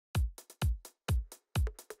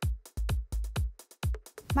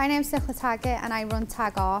My name's Nicola Taggart and I run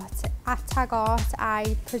Tag Art. At Tag Art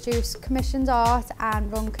I produce commissioned art and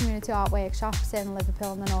run community art workshops in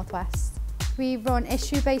Liverpool in the North West. We run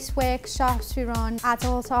issue-based workshops, we run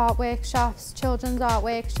adult art workshops, children's art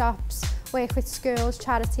workshops, work with schools,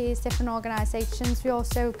 charities, different organisations. We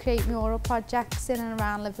also create mural projects in and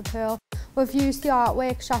around Liverpool. We've used the art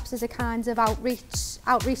workshops as a kind of outreach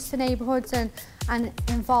to neighbourhoods and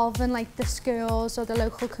involving like the schools or the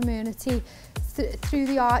local community through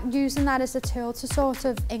the art, using that as a tool to sort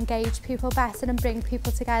of engage people better and bring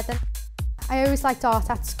people together. I always liked art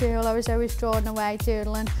at school. I was always drawing away,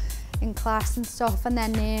 doodling in class and stuff, and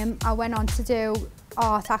then I went on to do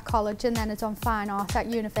art at college and then I done fine art at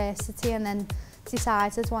university, and then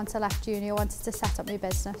decided once I left uni I wanted to set up my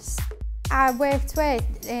business. I worked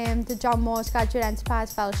with the John Moore's Graduate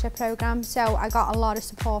Enterprise Fellowship Programme, so I got a lot of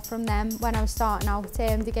support from them when I was starting out.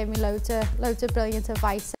 They gave me loads of brilliant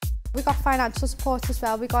advice. We got financial support as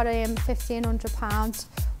well. We got £1,500,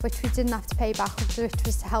 which we didn't have to pay back, which was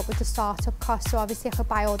to help with the start-up costs. So obviously I could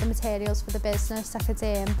buy all the materials for the business. I could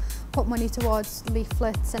put money towards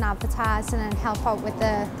leaflets and advertising and help out with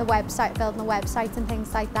the website, building the website and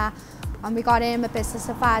things like that. And we got a business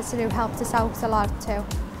advisor who helped us out a lot too.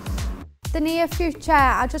 The near future,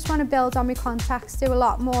 I just want to build on my contacts, do a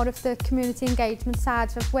lot more of the community engagement side.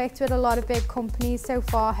 I've worked with a lot of big companies so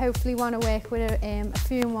far, hopefully want to work with a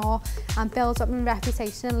few more and build up my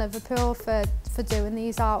reputation in Liverpool for doing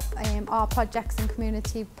these art projects and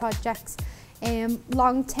community projects.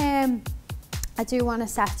 Long term, I do want to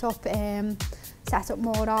set up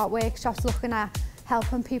more art workshops, looking at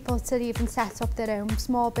helping people to even set up their own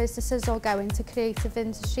small businesses or go into creative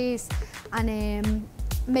industries, and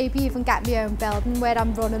maybe even get my own building where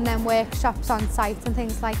I'm running them workshops on site and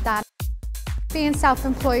things like that. Being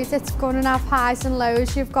self-employed, it's going to have highs and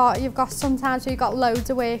lows. You've got sometimes where you've got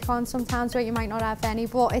loads of work on, sometimes where you might not have any,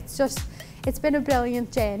 but it's been a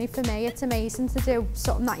brilliant journey for me. It's amazing to do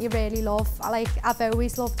something that you really love. I've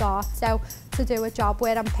always loved art, so to do a job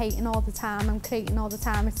where I'm painting all the time, I'm creating all the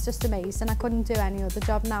time, it's just amazing. I couldn't do any other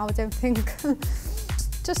job now, I don't think.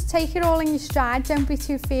 Just take it all in your stride, don't be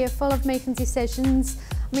too fearful of making decisions.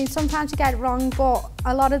 I mean, sometimes you get it wrong, but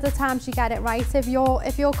a lot of the times you get it right. If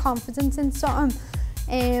you're confident in something,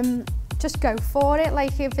 just go for it.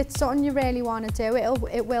 Like, if it's something you really want to do,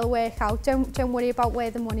 it will work out. Don't worry about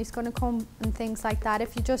where the money's going to come and things like that.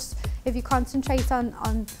 If you concentrate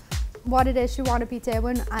on what it is you want to be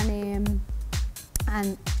doing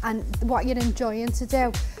and what you're enjoying to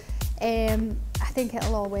do, I think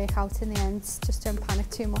it'll all work out in the end. Just don't panic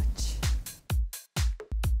too much.